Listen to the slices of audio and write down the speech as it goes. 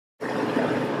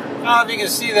I don't know if you can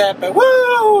see that, but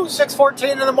woo!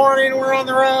 6:14 in the morning, we're on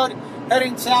the road,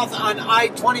 heading south on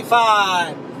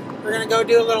I-25. We're going to go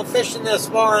do a little fishing this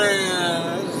morning.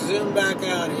 Let's zoom back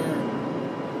out here.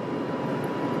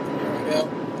 There we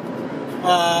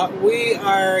go. We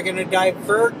are going to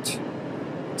divert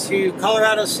to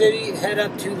Colorado City, head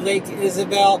up to Lake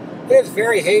Isabel. It is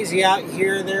very hazy out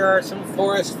here. There are some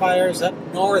forest fires up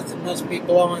north. It must be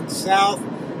blowing south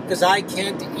because I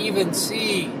can't even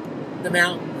see the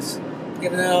mountains,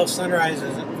 even though sunrise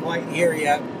isn't quite here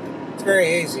yet. It's very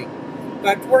hazy.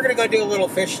 But we're going to go do a little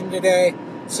fishing today.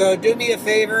 So do me a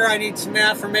favor, I need some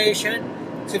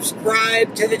affirmation.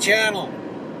 Subscribe to the channel.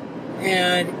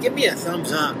 And give me a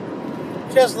thumbs up.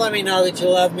 Just let me know that you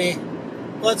love me.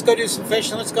 Let's go do some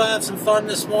fishing. Let's go have some fun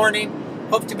this morning.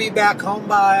 Hope to be back home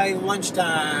by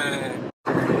lunchtime.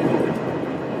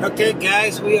 Okay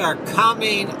guys, we are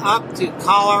coming up to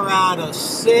Colorado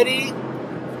City.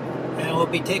 And we'll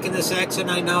be taking this exit.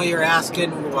 I know you're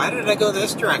asking, why did I go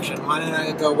this direction? Why didn't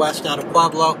I go west out of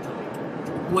Pueblo?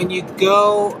 When you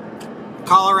go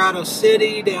Colorado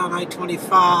City down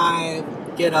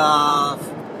I-25, get off,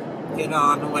 get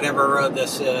on whatever road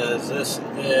this is. This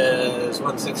is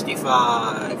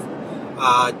 165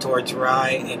 towards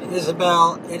Rye and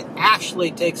Isabel. It actually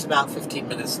takes about 15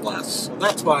 minutes less. So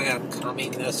that's why I'm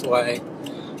coming this way.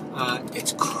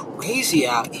 It's crazy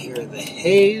out here. The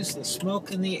haze, the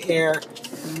smoke in the air.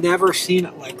 Never seen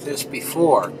it like this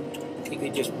before. You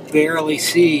can just barely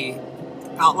see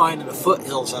outline of the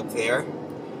foothills up there.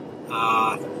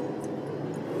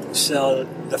 So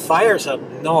the fires up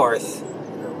north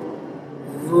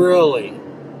really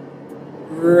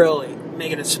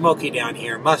making it smoky down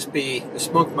here. The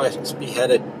smoke must be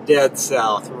headed dead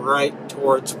south, right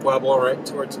towards Pueblo, right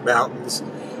towards the mountains.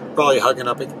 Probably hugging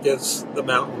up against the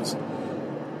mountains.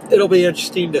 It'll be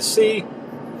interesting to see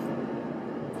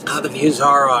how the views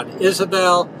are on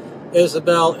Isabel.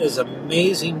 Isabel is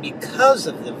amazing because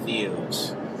of the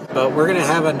views. But we're going to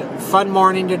have a fun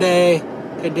morning today.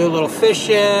 Going to do a little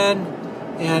fishing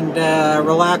and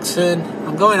relaxing.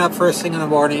 I'm going up first thing in the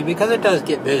morning because it does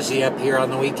get busy up here on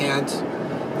the weekends.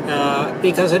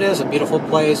 Because it is a beautiful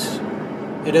place.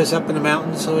 It is up in the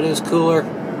mountains, so it is cooler.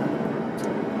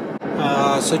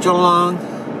 So join along.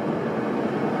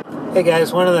 Hey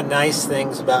guys, one of the nice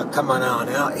things about coming on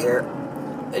out here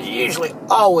is you usually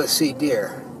always see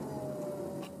deer.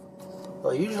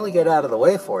 They'll usually get out of the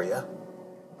way for you.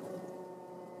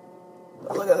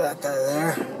 But look at that guy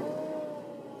there.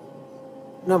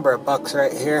 Number of bucks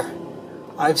right here.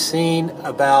 I've seen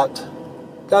about a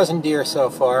dozen deer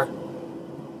so far.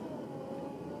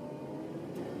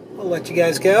 I'll let you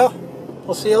guys go.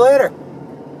 We'll see you later.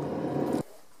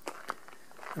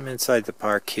 I'm inside the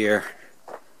park here.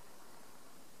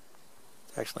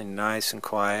 It's actually nice and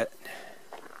quiet.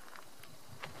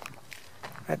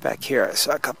 Right back here I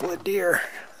saw a couple of deer.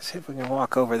 Let's see if we can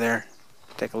walk over there,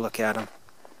 take a look at them.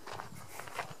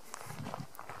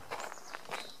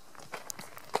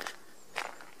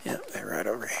 Yep, they're right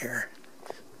over here.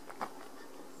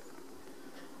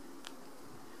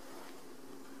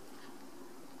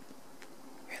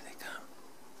 Here they come.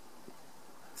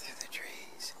 Through the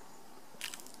trees.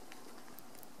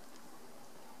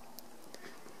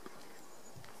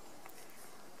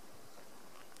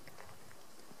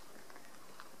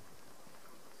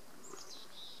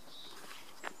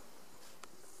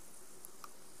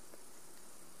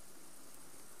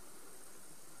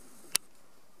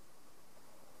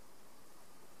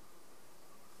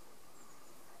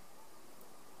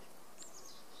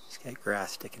 She's got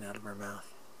grass sticking out of her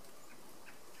mouth.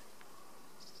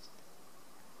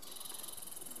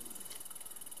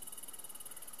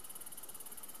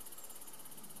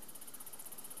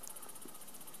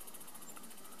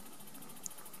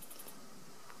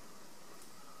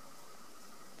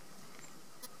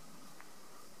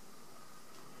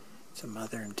 It's a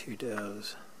mother and two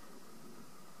does.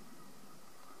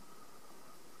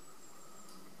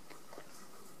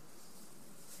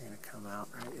 They're going to come out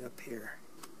right up here.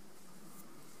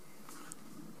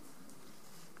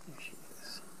 There she is.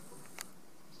 There's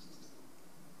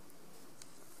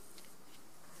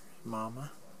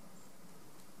Mama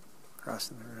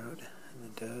crossing the road, and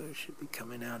the doe should be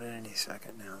coming out at any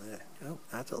second now. Oh,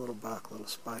 that's a little buck, little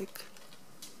spike.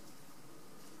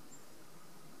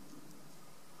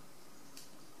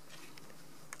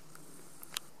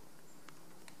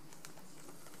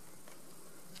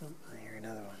 Oh, I hear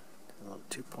another one, a little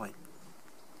 2-point.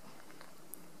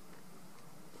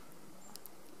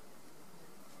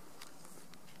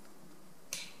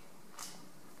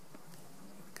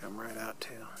 Come right out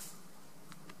too.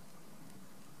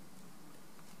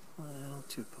 Well,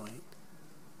 2-point.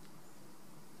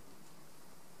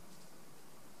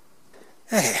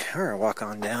 Okay, we're gonna walk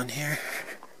on down here.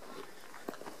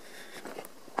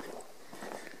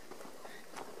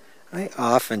 I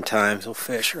oftentimes will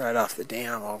fish right off the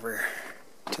dam over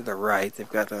to the right. They've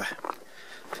got a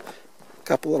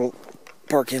couple little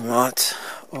parking lots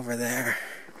over there,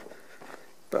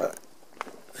 but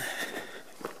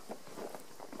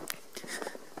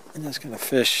I'm just gonna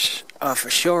fish off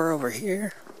ashore over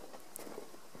here.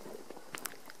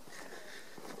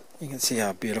 You can see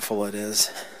how beautiful it is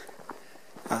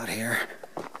out here.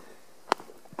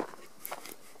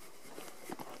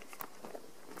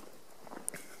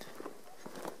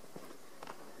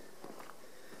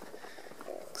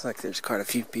 Looks like there's quite a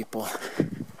few people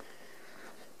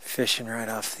fishing right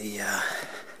off the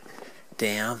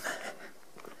dam.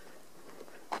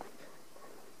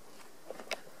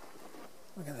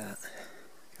 Look at that.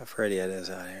 How pretty it is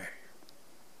out here.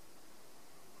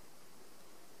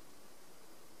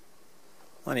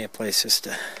 Plenty of places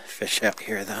to fish out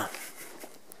here though.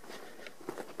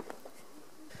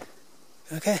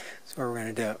 Okay, so what we're going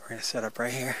to do, we're going to set up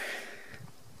right here.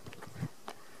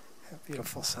 A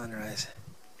beautiful sunrise.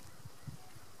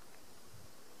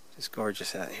 Just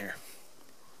gorgeous out here.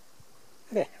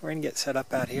 Okay, we're going to get set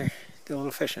up out here, do a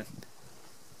little fishing.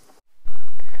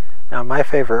 Now my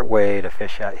favorite way to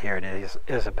fish out here at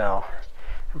Isabel,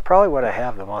 and probably what I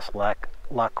have the most luck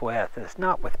with, is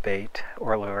not with bait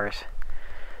or lures.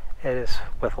 It is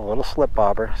with a little slip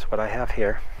bobber, that's what I have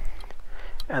here,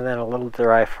 and then a little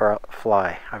dry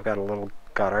fly. I've got a little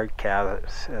Goddard cab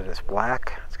that is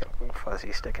black, it's got a little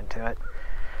fuzzy sticking to it,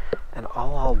 and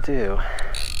all I'll do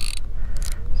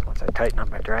is once I tighten up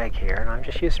my drag here, and I'm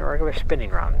just using a regular spinning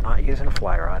rod, I'm not using a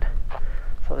fly rod,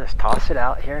 so I'll just toss it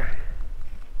out here,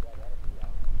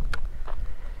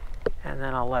 and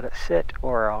then I'll let it sit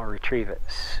or I'll retrieve it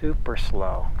super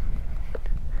slow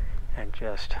and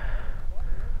just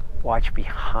watch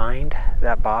behind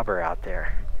that bobber out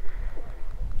there,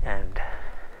 and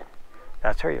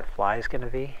that's where your fly is going to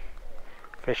be.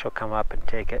 Fish will come up and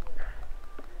take it.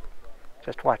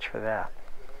 Just watch for that.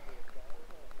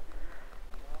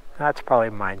 That's probably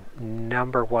my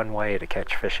 #1 way to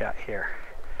catch fish out here.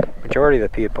 Majority of the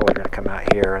people are going to come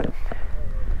out here and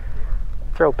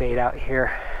throw bait out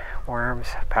here, worms,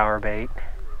 power bait,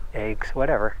 eggs,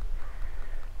 whatever.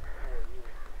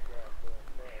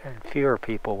 And fewer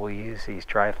people will use these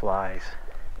dry flies.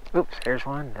 Oops, there's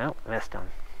one. Nope, missed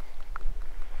him.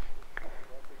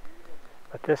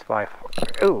 But this by far,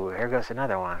 ooh, here goes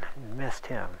another one. Missed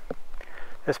him.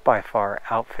 This by far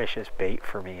outfishes bait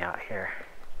for me out here.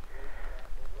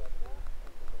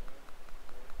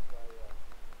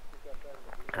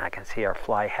 And I can see our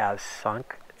fly has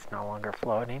sunk. It's no longer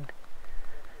floating.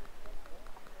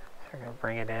 So we're going to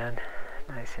bring it in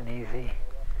nice and easy.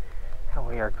 And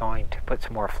we are going to put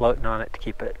some more floating on it to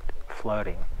keep it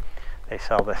floating. They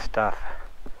sell this stuff.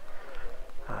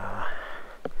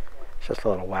 It's just a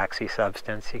little waxy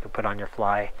substance you can put on your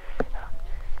fly.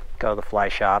 Go to the fly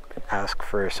shop, ask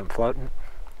for some floating,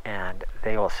 and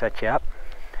they will set you up.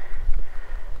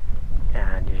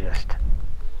 And you just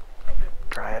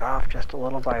dry it off just a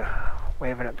little by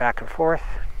waving it back and forth.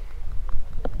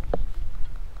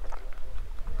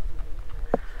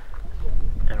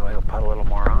 And we'll put a little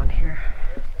more on here.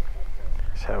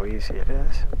 That's how easy it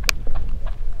is.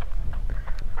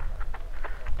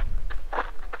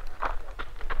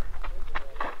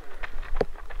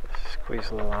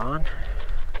 Squeeze a little on.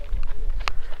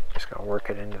 Just going to work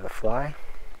it into the fly.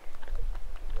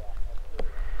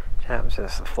 What happens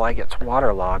is the fly gets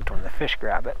waterlogged when the fish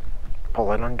grab it.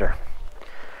 Pull it under.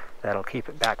 That'll keep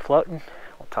it back floating.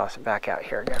 We'll toss it back out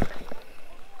here again.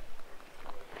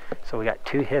 So we got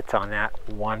 2 hits on that,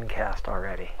 1 cast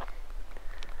already.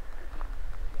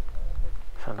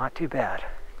 So not too bad.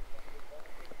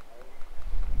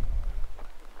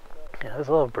 Yeah, it's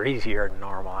a little breezier than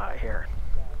normal out here.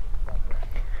 But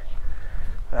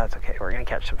that's okay, we're going to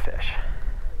catch some fish.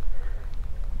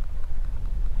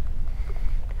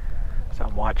 So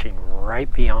I'm watching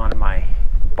right beyond my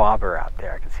bobber out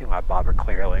there. I can see my bobber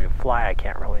clearly. The fly I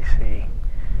can't really see.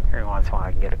 Every once in a while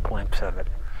I can get a glimpse of it.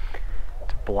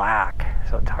 It's black,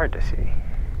 so it's hard to see.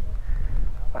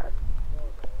 But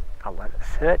I'll let it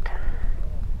sit.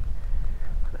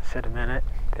 Let it sit a minute,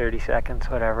 30 seconds,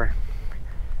 whatever.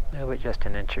 Move it just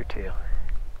an inch or 2.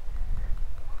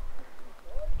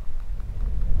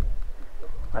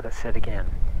 Let it sit again.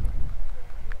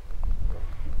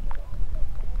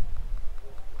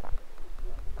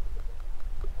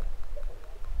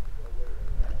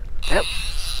 Yep,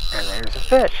 and there's a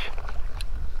fish.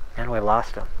 And we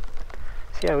lost him.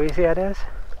 See how easy that is?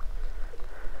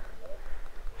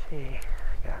 See,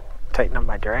 I gotta tighten up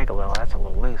my drag a little, that's a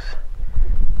little loose.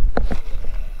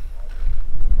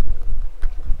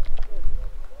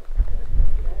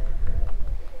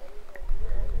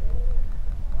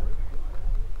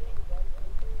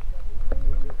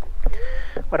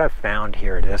 What I've found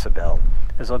here at Isabel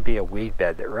is there'll be a weed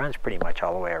bed that runs pretty much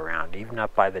all the way around, even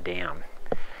up by the dam.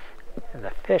 And the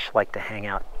fish like to hang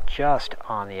out just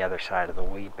on the other side of the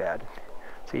weed bed.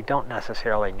 So you don't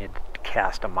necessarily need to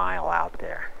cast a mile out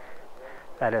there.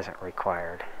 That isn't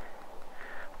required.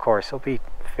 Of course, there'll be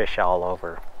fish all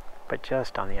over, but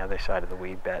just on the other side of the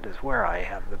weed bed is where I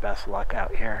have the best luck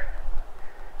out here.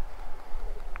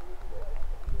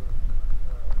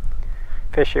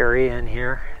 Fish area in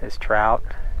here is trout.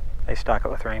 They stock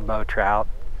it with rainbow trout.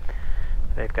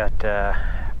 They've got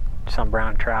some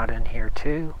brown trout in here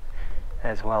too,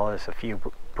 as well as a few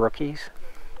brookies.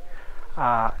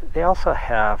 They also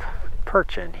have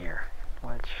perch in here,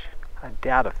 which I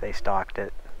doubt if they stocked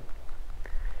it.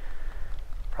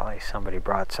 Probably somebody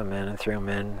brought some in and threw them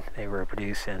in. They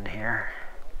reproduce in here.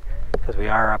 Because we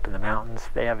are up in the mountains,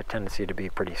 they have a tendency to be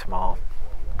pretty small.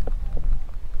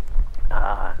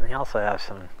 They also have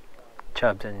some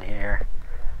chubs in here,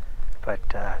 but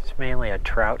it's mainly a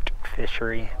trout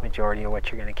fishery. Majority of what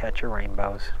you're going to catch are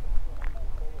rainbows.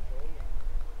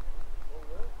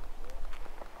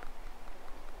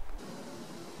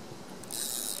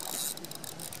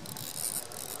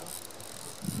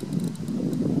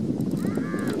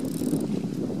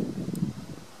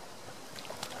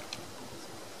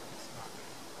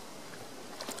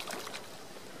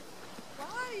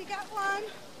 Oh, you got one.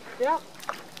 Yeah.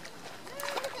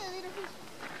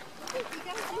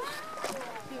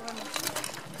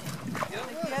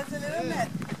 He has a little net.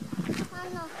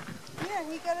 Yeah,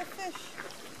 he got a fish.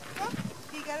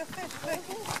 He got a fish. Look.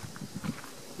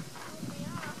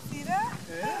 See that?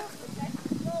 Yeah.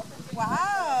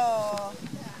 Wow.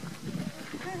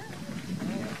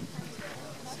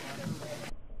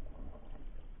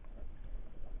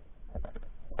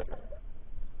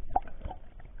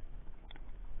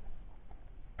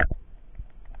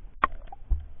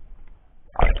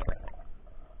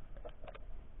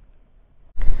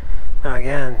 Now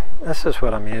again, this is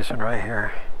what I'm using right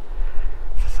here.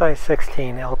 It's a size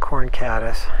 16 elkhorn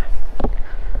caddis.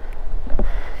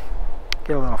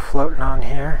 Get a little floating on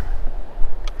here.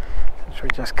 Since we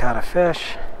just caught a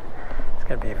fish, it's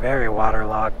going to be very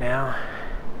waterlogged now.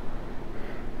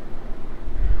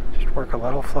 Just work a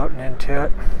little floating into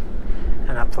it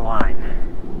and up the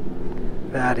line.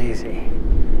 That easy.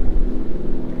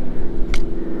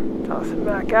 Toss it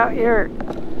back out here.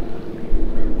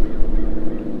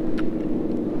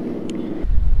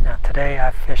 Today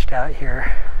I've fished out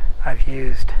here. I've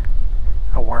used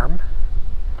a worm.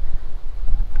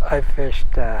 I've fished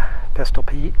pistol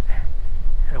Pete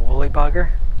and a woolly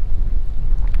bugger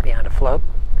behind a float.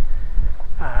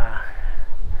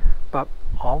 But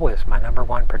always my number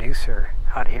one producer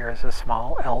out here is a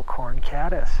small elkhorn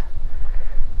caddis.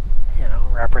 You know,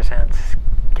 represents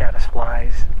caddis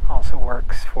flies. Also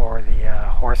works for the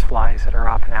horse flies that are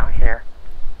often out here.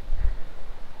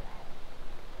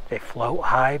 They float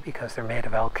high because they're made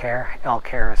of elk hair. Elk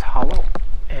hair is hollow.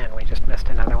 And we just missed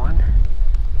another one.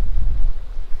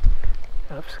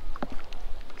 Oops.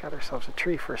 Got ourselves a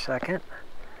tree for a second.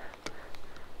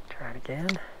 Try it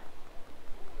again.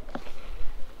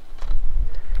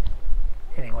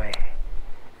 Anyway,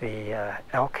 the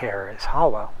elk hair is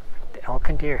hollow. The elk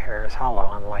and deer hair is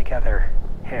hollow, unlike other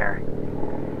hair.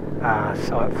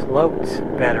 So it floats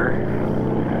better.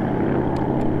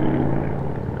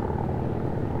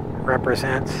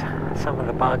 Represents some of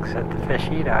the bugs that the fish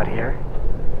eat out here.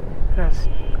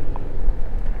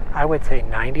 I would say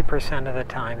 90% of the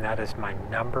time that is my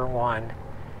number one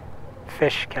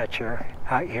fish catcher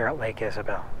out here at Lake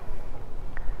Isabel.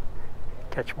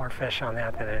 Catch more fish on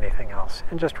that than anything else.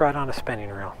 And just right on a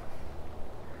spinning reel.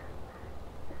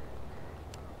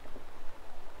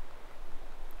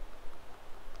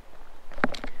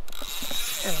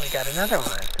 And we got another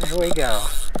one. There we go.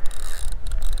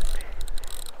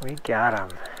 We got him.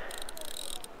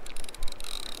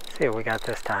 Let's see what we got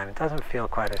this time. It doesn't feel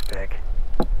quite as big.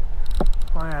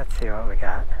 Well, let's see what we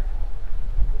got.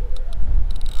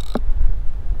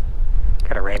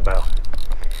 Got a rainbow.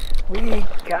 We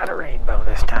got a rainbow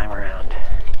this time around.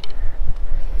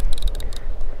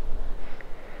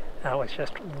 That was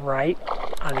just right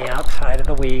on the outside of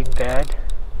the weed bed.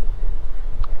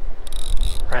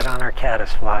 Right on our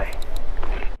caddis fly.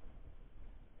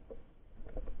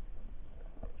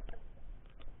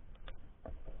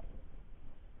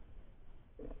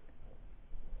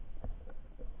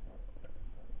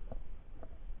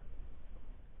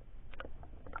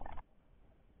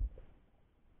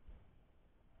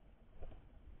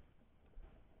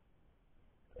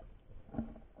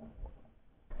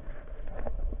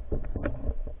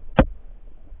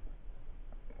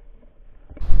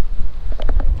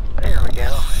 There we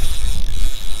go.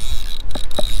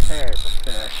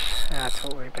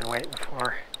 That's what we've been waiting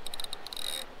for.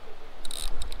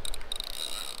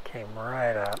 Came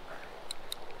right up.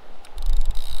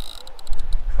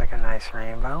 Looks like a nice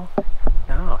rainbow.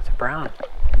 No, it's brown.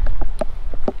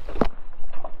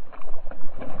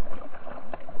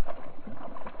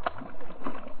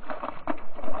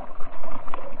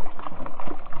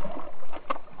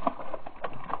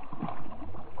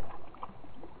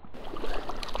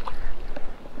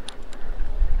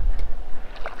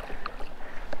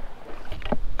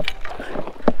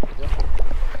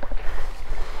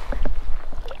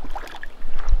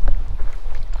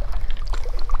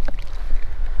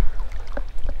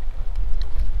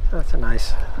 That's a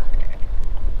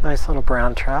nice little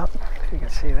brown trout, if you can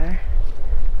see there.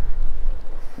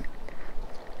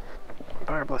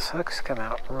 Barbless hooks come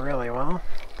out really well.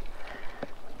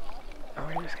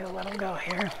 And we're just gonna let them go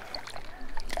here.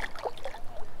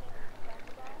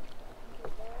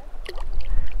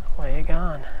 Where you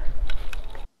gone?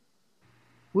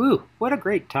 Woo! What a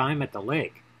great time at the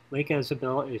lake. Lake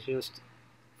Isabel is just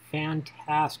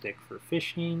fantastic for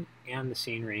fishing and the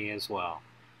scenery as well.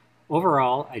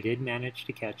 Overall, I did manage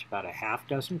to catch about a half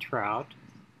dozen trout,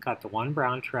 caught the one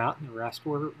brown trout, and the rest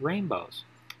were rainbows.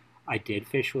 I did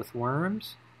fish with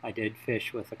worms, I did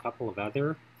fish with a couple of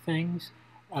other things,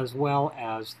 as well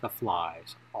as the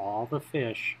flies. All the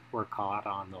fish were caught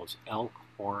on those elk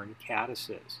horn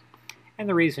caddises. And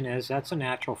the reason is that's a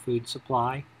natural food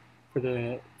supply for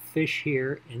the fish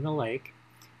here in the lake.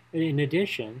 In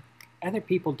addition, other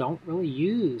people don't really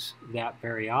use that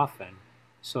very often,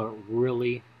 so it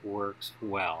really works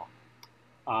well.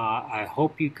 I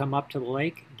hope you come up to the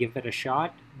lake, give it a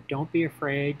shot. Don't be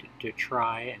afraid to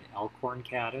try an elkhorn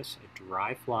caddis, a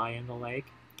dry fly in the lake,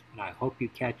 and I hope you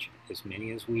catch as many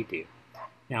as we do.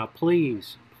 Now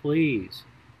please, please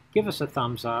give us a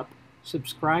thumbs up,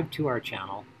 subscribe to our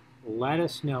channel, let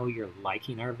us know you're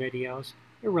liking our videos.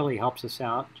 It really helps us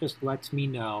out, just lets me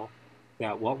know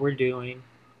that what we're doing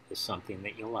is something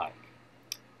that you like.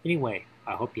 Anyway,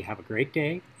 I hope you have a great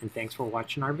day, and thanks for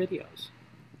watching our videos.